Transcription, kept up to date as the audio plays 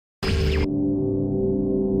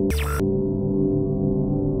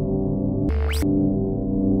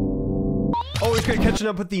always great catching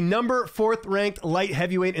up with the number 4th ranked light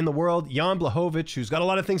heavyweight in the world, Jan Blachowicz, who's got a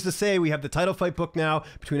lot of things to say. We have the title fight book now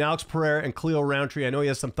between Alex Pereira and Khalil Rountree. I know he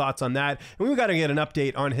has some thoughts on that, and we've got to get an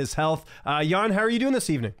update on his health. Jan, how are you doing this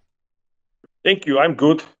evening? Thank you. I'm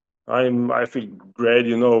good. I feel great.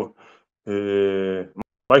 You know,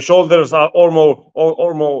 my shoulders are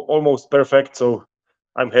almost perfect. So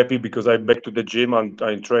I'm happy because I'm back to the gym and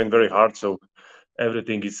I train very hard. So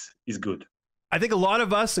everything is good. I think a lot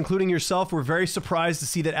of us, including yourself, were very surprised to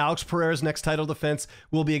see that Alex Pereira's next title defense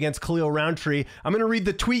will be against Khalil Rountree. I'm going to read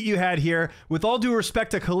the tweet you had here. With all due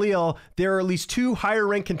respect to Khalil, there are at least 2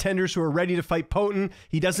 higher-ranked contenders who are ready to fight Potent.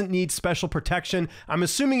 He doesn't need special protection. I'm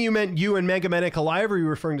assuming you meant you and Magomed Ankalaev, or are you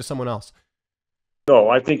referring to someone else? No,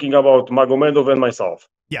 I'm thinking about Magomedov and myself.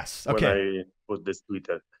 Yes, okay. When I put this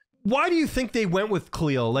Twitter. Why do you think they went with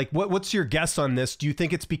Khalil? Like, what's your guess on this? Do you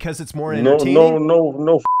think it's because it's more entertaining?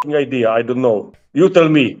 No f***ing idea. I don't know. You tell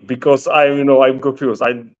me, because I'm confused.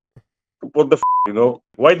 What the f***,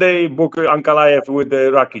 Why they book Ankalaev with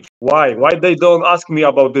the Rakic? Why? Why they don't ask me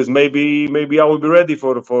about this? Maybe I will be ready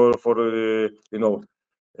for a little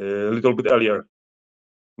bit earlier.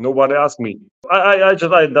 Nobody asked me. I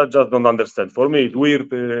just don't understand. For me, it's weird.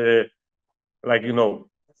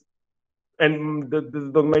 And that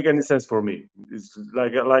don't make any sense for me. It's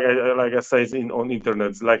like I say on internet.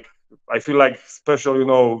 It's like I feel like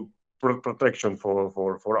special, protection for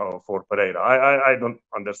Pereira. I don't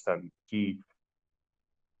understand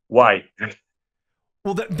why.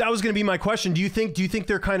 Well, that was going to be my question. Do you think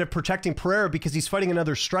they're kind of protecting Pereira because he's fighting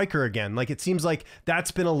another striker again? Like, it seems like that's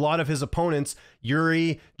been a lot of his opponents.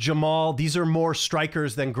 Yuri, Jamahal, these are more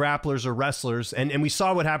strikers than grapplers or wrestlers. And we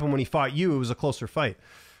saw what happened when he fought you. It was a closer fight.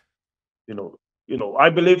 I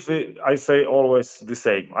believe I say always the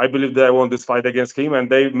same. I believe they want this fight against him, and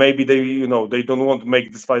they don't want to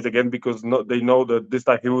make this fight again because they know that this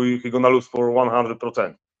time he gonna lose for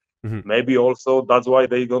 100%. Maybe also that's why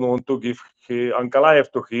they don't want to give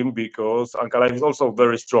Ankalaev to him, because Ankalaev is also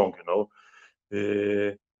very strong.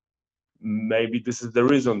 Maybe this is the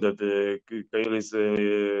reason that Khalil is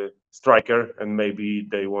a striker, and maybe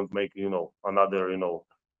they won't make another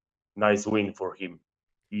nice win for him.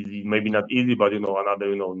 Easy, maybe not easy, but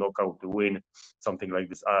another knockout to win, something like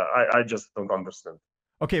this. I just don't understand.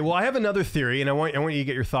 Okay, well, I have another theory, and I want you to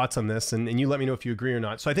get your thoughts on this, and you let me know if you agree or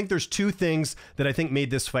not. So I think there's 2 things that I think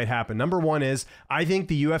made this fight happen. Number one is, I think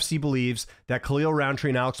the UFC believes that Khalil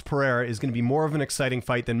Rountree and Alex Pereira is going to be more of an exciting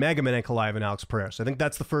fight than Magomed Ankalaev and Alex Pereira. So I think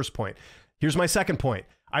that's the first point. Here's my second point.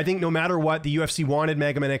 I think no matter what, the UFC wanted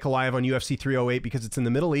Magomed Ankalaev on UFC 308 because it's in the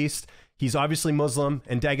Middle East. He's obviously Muslim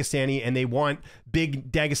and Dagestani, and they want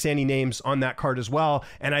big Dagestani names on that card as well.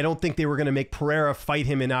 And I don't think they were going to make Pereira fight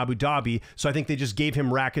him in Abu Dhabi, so I think they just gave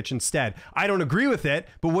him Rakic instead. I don't agree with it,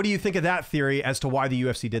 but what do you think of that theory as to why the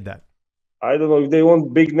UFC did that? I don't know. If they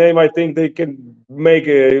want big name, I think they can make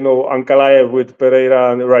Ankalaev with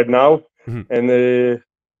Pereira right now, and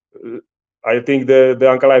I think the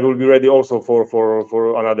Ankalaev will be ready also for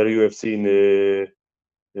another UFC in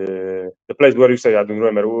the place where you say, I don't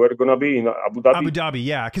remember, we're gonna be in Abu Dhabi. Abu Dhabi,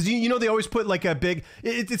 yeah, because they always put like a big.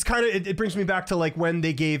 It's kind of it brings me back to like when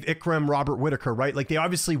they gave Ikram Robert Whittaker, right? Like they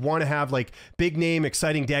obviously want to have like big name,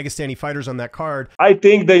 exciting Dagestani fighters on that card. I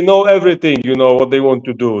think they know everything. What they want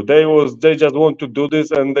to do. They just want to do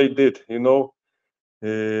this, and they did. They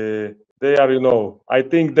are, I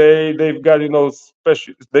think they've got,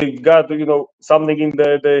 special. They got, something in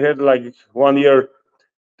there. They had like 1 year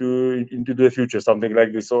into the future, something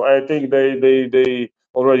like this. So I think they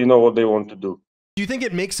already know what they want to do. Do you think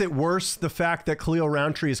it makes it worse, the fact that Khalil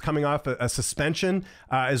Rountree is coming off a suspension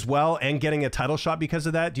as well and getting a title shot because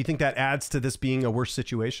of that? Do you think that adds to this being a worse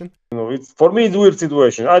situation? For me, it's a weird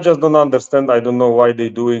situation. I just don't understand. I don't know why they're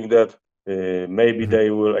doing that. Maybe they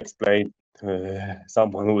will explain.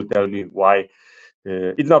 Someone will tell me why.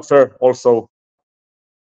 It's not fair. Also,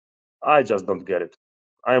 I just don't get it.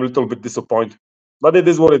 I am a little bit disappointed. But it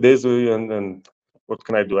is what it is, and what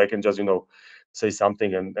can I do? I can just, say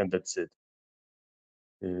something, and that's it.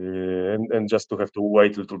 And just to have to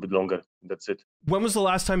wait a little bit longer. That's it. When was the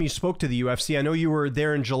last time you spoke to the UFC? I know you were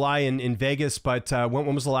there in July in Vegas, but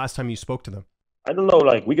when was the last time you spoke to them? I don't know,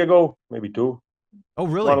 like a week ago, maybe 2. Oh,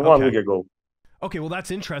 really? One week ago. Okay, well,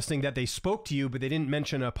 that's interesting that they spoke to you, but they didn't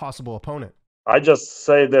mention a possible opponent. I just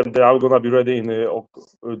say that they are going to be ready in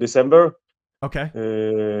December.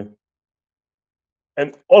 Okay.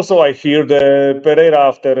 And also, I hear the Pereira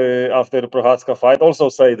after the Prochazka fight also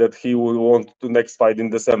say that he will want the next fight in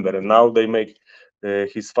December, and now they make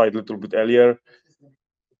his fight a little bit earlier.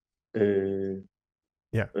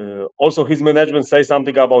 Also, his management say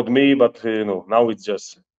something about me, but now it's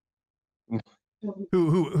just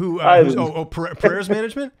Pereira's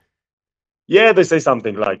management? Yeah, they say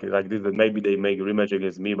something like this, that maybe they make a rematch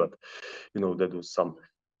against me, but that was some.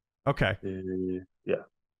 Okay. Yeah.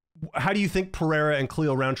 How do you think Pereira and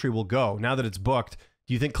Khalil Rountree will go now that it's booked?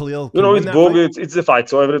 Do you think Khalil can win it's that booked. fight? It's a fight,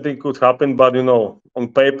 so everything could happen. But on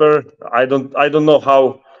paper, I don't know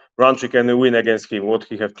how Rountree can win against him. What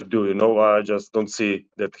he have to do? I just don't see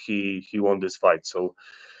that he won this fight. So,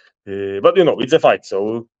 but it's a fight,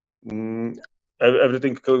 so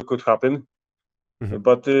everything could happen. Mm-hmm.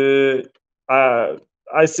 But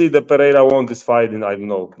I see that Pereira won this fight in, I don't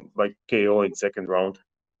know, like KO in second round.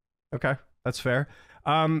 Okay, that's fair.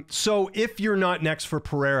 So if you're not next for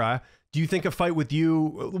Pereira, do you think a fight with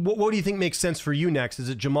you? What do you think makes sense for you next? Is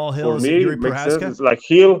it Jamahal Hill? For Is me, it Jiri it makes sense. Prochazka? It's like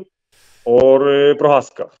Hill or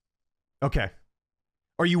Prochazka. Okay.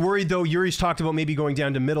 Are you worried though? Yuri's talked about maybe going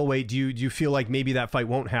down to middleweight. Do you feel like maybe that fight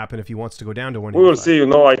won't happen if he wants to go down to 185? We will see.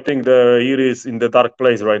 I think the Yuri is in the dark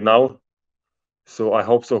place right now, so I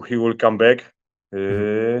hope so he will come back.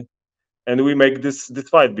 And we make this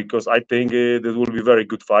fight, because I think this will be a very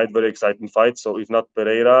good fight, very exciting fight. So if not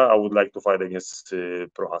Pereira, I would like to fight against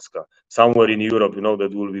Prochazka somewhere in Europe.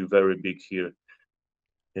 That will be very big here.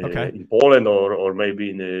 In Poland or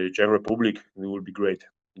maybe in the Czech Republic, it will be great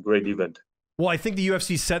event. Well, I think the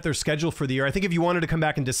UFC set their schedule for the year. I think if you wanted to come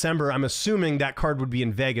back in December, I'm assuming that card would be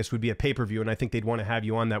in Vegas, would be a pay-per-view, and I think they'd want to have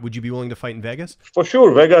you on that. Would you be willing to fight in Vegas? For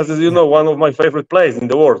sure. Vegas is, one of my favorite places in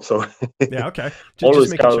the world. So yeah, okay.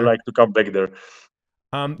 Always like to come back there.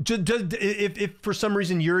 If for some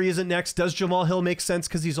reason Yuri isn't next, does Jamahal Hill make sense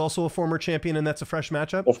because he's also a former champion and that's a fresh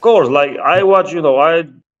matchup? Of course. Like I watch,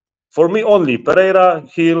 for me only Pereira,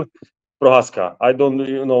 Hill, Prochazka. I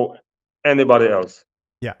don't anybody else.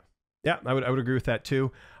 Yeah, I would agree with that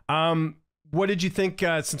too. What did you think,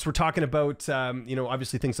 since we're talking about,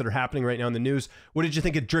 obviously things that are happening right now in the news, what did you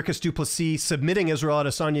think of Dricus du Plessis submitting Israel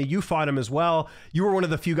Adesanya? You fought him as well. You were one of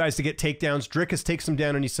the few guys to get takedowns. Dricus takes him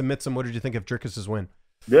down and he submits him. What did you think of Dricus's win?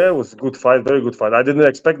 Yeah, it was a good fight, very good fight. I didn't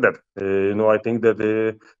expect that. I think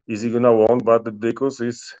that he's gonna win, but Dricus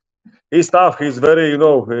he's tough. He's very,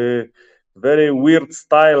 very weird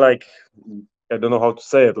style, like I don't know how to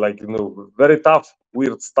say it, like very tough,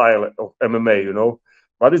 weird style of MMA,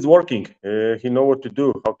 but it's working. He know what to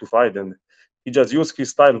do, how to fight, and he just used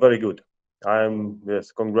his style very good.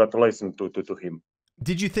 Congratulations to him.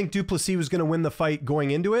 Did you think du Plessis was going to win the fight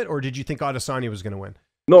going into it, or did you think Adesanya was going to win?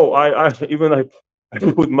 No, I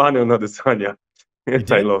put money on Adesanya.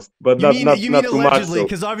 I lost, but not allegedly,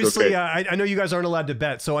 because obviously okay. I know you guys aren't allowed to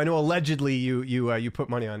bet, so I know allegedly you put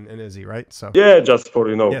money on Izzy, right? So yeah, just for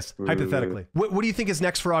yes, hypothetically. What do you think is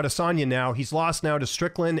next for Adesanya now? He's lost now to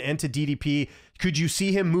Strickland and to DDP. Could you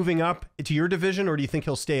see him moving up to your division, or do you think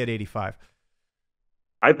he'll stay at 85?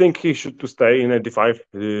 I think he should to stay in 85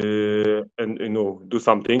 and do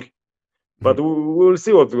something. But we'll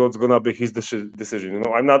see what's gonna be his decision.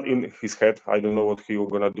 I'm not in his head. I don't know what he will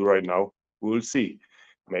gonna do right now. We'll see.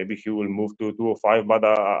 Maybe he will move to 205, but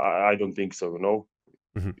I don't think so.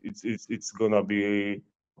 It's gonna be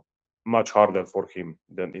much harder for him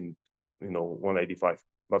than in 185.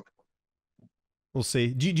 But we'll see.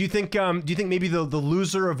 Do you think maybe the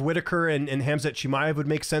loser of Whittaker and Khamzat Chimaev would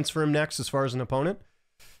make sense for him next as far as an opponent?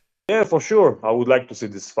 Yeah, for sure. I would like to see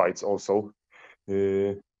these fights also.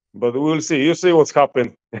 But we'll see. You see what's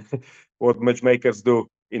happened, what matchmakers do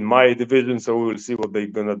in my division. So we'll see what they're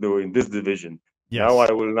gonna do in this division. Yes. Now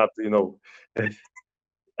I will not,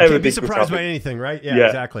 Can't be surprised by anything, right? Yeah,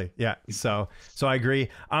 exactly. Yeah. So I agree.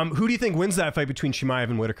 Who do you think wins that fight between Chimaev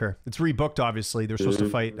and Whittaker? It's rebooked, obviously. They're supposed to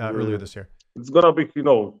fight earlier this year. It's gonna be,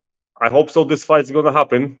 I hope so. This fight's gonna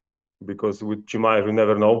happen, because with Chimaev you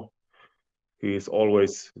never know. He is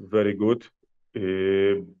always very good.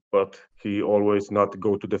 But he always not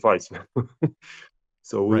go to the fights.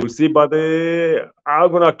 So we will see. But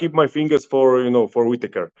I'm gonna keep my fingers for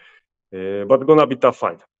Whittaker. But gonna be tough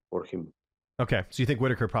fight for him. Okay, so you think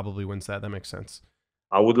Whittaker probably wins that? That makes sense.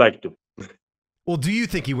 I would like to. Well, do you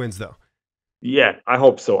think he wins though? Yeah, I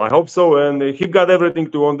hope so. And he got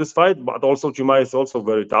everything to win this fight. But also Chimaev is also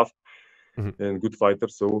very tough and good fighter.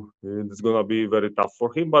 So it's gonna be very tough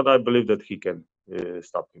for him. But I believe that he can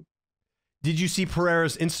stop him. Did you see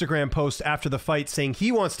Pereira's Instagram post after the fight saying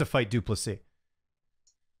he wants to fight du Plessis?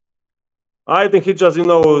 I think he just,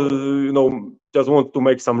 just want to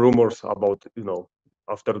make some rumors about,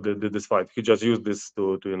 after this fight. He just used this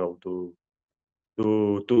to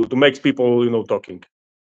make people, talking.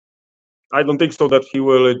 I don't think so that he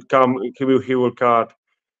will come. He will cut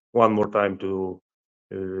one more time to,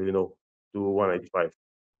 to 185.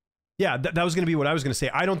 Yeah, that was going to be what I was going to say.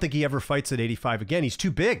 I don't think he ever fights at 85 again. He's too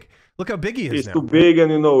big. Look how big he is He's now. too big,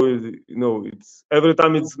 and it's every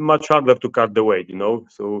time it's much harder to cut the weight.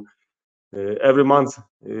 So every month,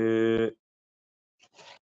 every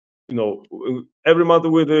month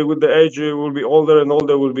with the age will be older and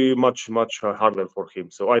older, will be much harder for him.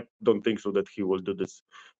 So I don't think so that he will do this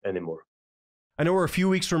anymore. I know we're a few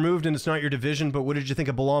weeks removed and it's not your division, but what did you think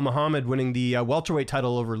of Belal Muhammad winning the welterweight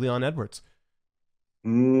title over Leon Edwards? I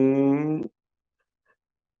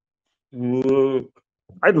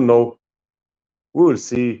don't know. We will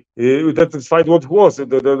see. That fight, what was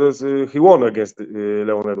he won against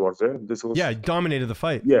Leon Edwards. This was he dominated the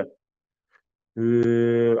fight. Yeah.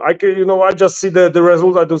 I can, I just see the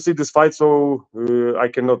result. I don't see this fight, so I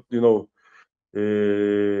cannot,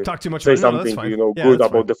 talk too much say about something, yeah, good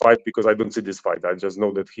about the fight, because I don't see this fight. I just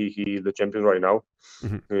know that he is the champion right now.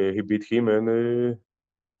 Mm-hmm. He beat him, and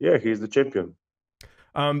yeah, he is the champion.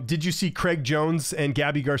 Did you see Craig Jones and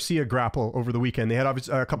Gabi Garcia grapple over the weekend? They had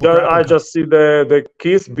obviously a couple. I just see the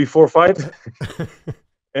kiss before fight,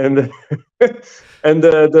 and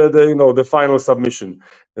the final submission.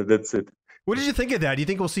 That's it. What did you think of that? Do you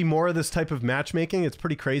think we'll see more of this type of matchmaking? It's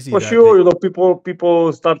pretty crazy. For sure, people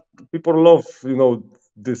love,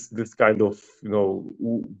 this kind of,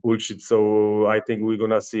 bullshit. So I think we're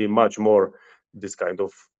gonna see much more this kind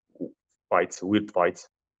of fights, weird fights.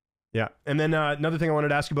 Yeah. And then another thing I wanted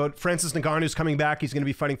to ask you about, Francis Ngannou is coming back. He's going to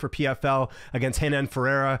be fighting for PFL against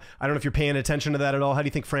Pereira. I don't know if you're paying attention to that at all. How do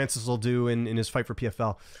you think Francis will do in his fight for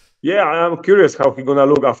PFL? Yeah, I'm curious how he's gonna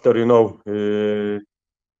look after,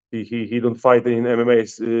 he don't fight in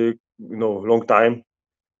MMA, long time.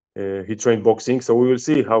 He trained boxing, so we will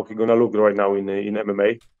see how he's gonna look right now in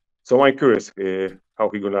MMA. So I'm curious how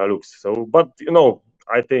he's gonna look. So, but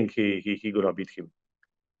I think he gonna beat him.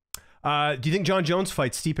 Do you think Jon Jones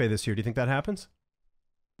fights Stipe this year? Do you think that happens?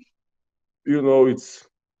 It's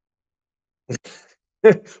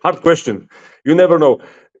hard question. You never know.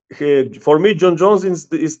 For me, Jon Jones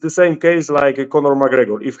is the same case like Conor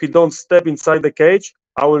McGregor. If he don't step inside the cage,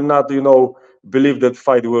 I will not, believe that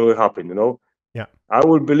fight will happen. Yeah. I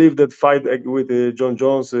will believe that fight with Jon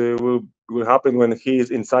Jones will happen when he is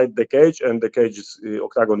inside the cage and the cage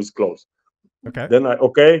octagon is closed. Okay. Then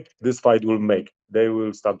this fight will make. They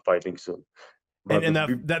will start fighting soon. But and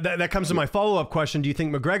that comes to my follow-up question. Do you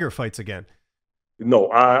think McGregor fights again?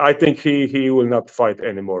 No, I think he will not fight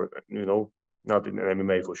anymore. Not in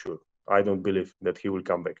MMA for sure. I don't believe that he will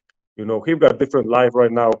come back. He got different life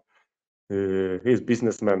right now. He's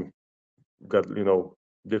businessman. Got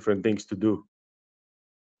different things to do.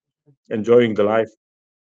 Enjoying the life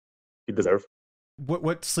he deserves.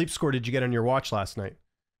 What sleep score did you get on your watch last night?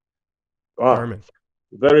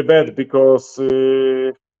 Very bad, because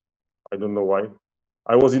I don't know why.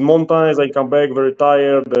 I was in mountains. I come back very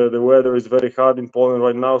tired. The weather is very hard in Poland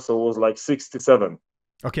right now, so it was like 67.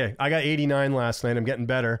 Okay, I got 89 last night. I'm getting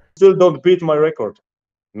better. Still don't beat my record.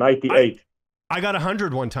 98. I got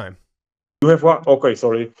 100 one time. You have what? Okay,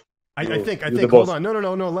 sorry. I think. Hold on.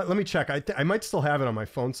 No. Let me check. I might still have it on my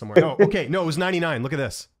phone somewhere. Oh, okay. No, it was 99. Look at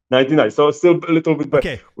this. 99. So it's still a little bit better.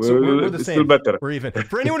 Okay, so we're the same. Still better. We're even.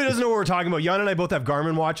 For anyone who doesn't know what we're talking about, Jan and I both have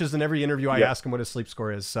Garmin watches, and every interview I ask him what his sleep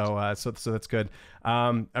score is. So that's good.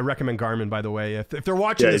 I recommend Garmin, by the way. If they're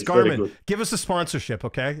watching this, Garmin, give us a sponsorship,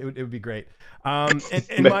 okay? It would be great. And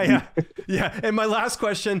my last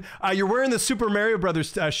question, you're wearing the Super Mario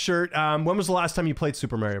Brothers shirt. When was the last time you played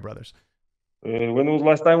Super Mario Brothers? When was the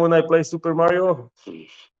last time when I played Super Mario?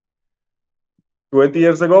 20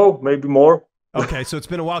 years ago, maybe more. Okay, so it's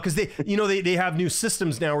been a while, because they have new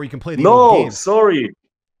systems now where you can play the old games. Sorry.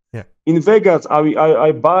 Yeah. In Vegas,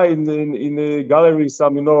 I buy in the gallery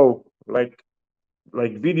some like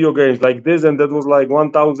video games like this, and that was like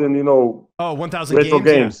 1,000 1,000 retro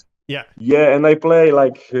games. Yeah. Yeah, and I play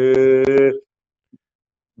like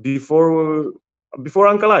before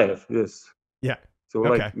Ankalaev. Yes. Yeah. So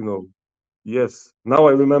yes. Now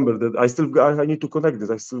I remember that I need to connect this.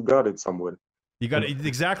 I still got it somewhere. You got it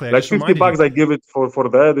exactly. Like $50 I give it for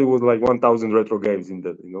that. It was like 1,000 retro games in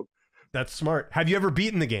that. That's smart. Have you ever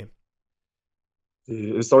beaten the game?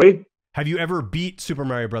 Sorry? Have you ever beat Super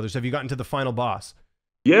Mario Brothers? Have you gotten to the final boss?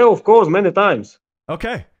 Yeah, of course, many times.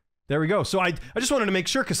 Okay, there we go. So I just wanted to make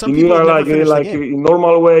sure, because some people have never finished the game. In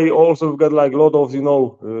normal way. Also, we've got like a lot of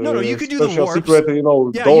no, you could do the warps. Secret,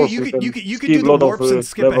 yeah, doors you could do the warps and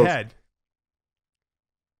skip levels. ahead.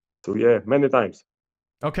 So yeah, many times.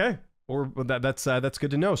 Okay. That's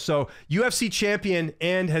good to know. So UFC champion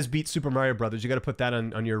and has beat Super Mario Brothers. You got to put that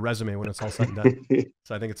on your resume when it's all said and done.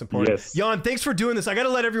 So I think it's important. Yes. Jan, thanks for doing this. I got to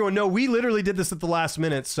let everyone know we literally did this at the last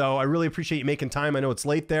minute, so I really appreciate you making time. I know it's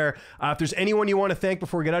late there. If there's anyone you want to thank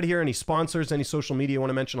before we get out of here, any sponsors, any social media you want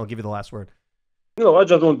to mention, I'll give you the last word. I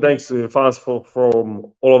just want to thank fans from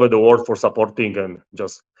all over the world for supporting, and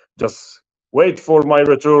just wait for my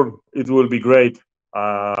return. It will be great.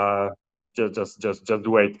 Just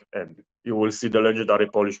wait, and you will see the legendary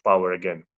Polish power again.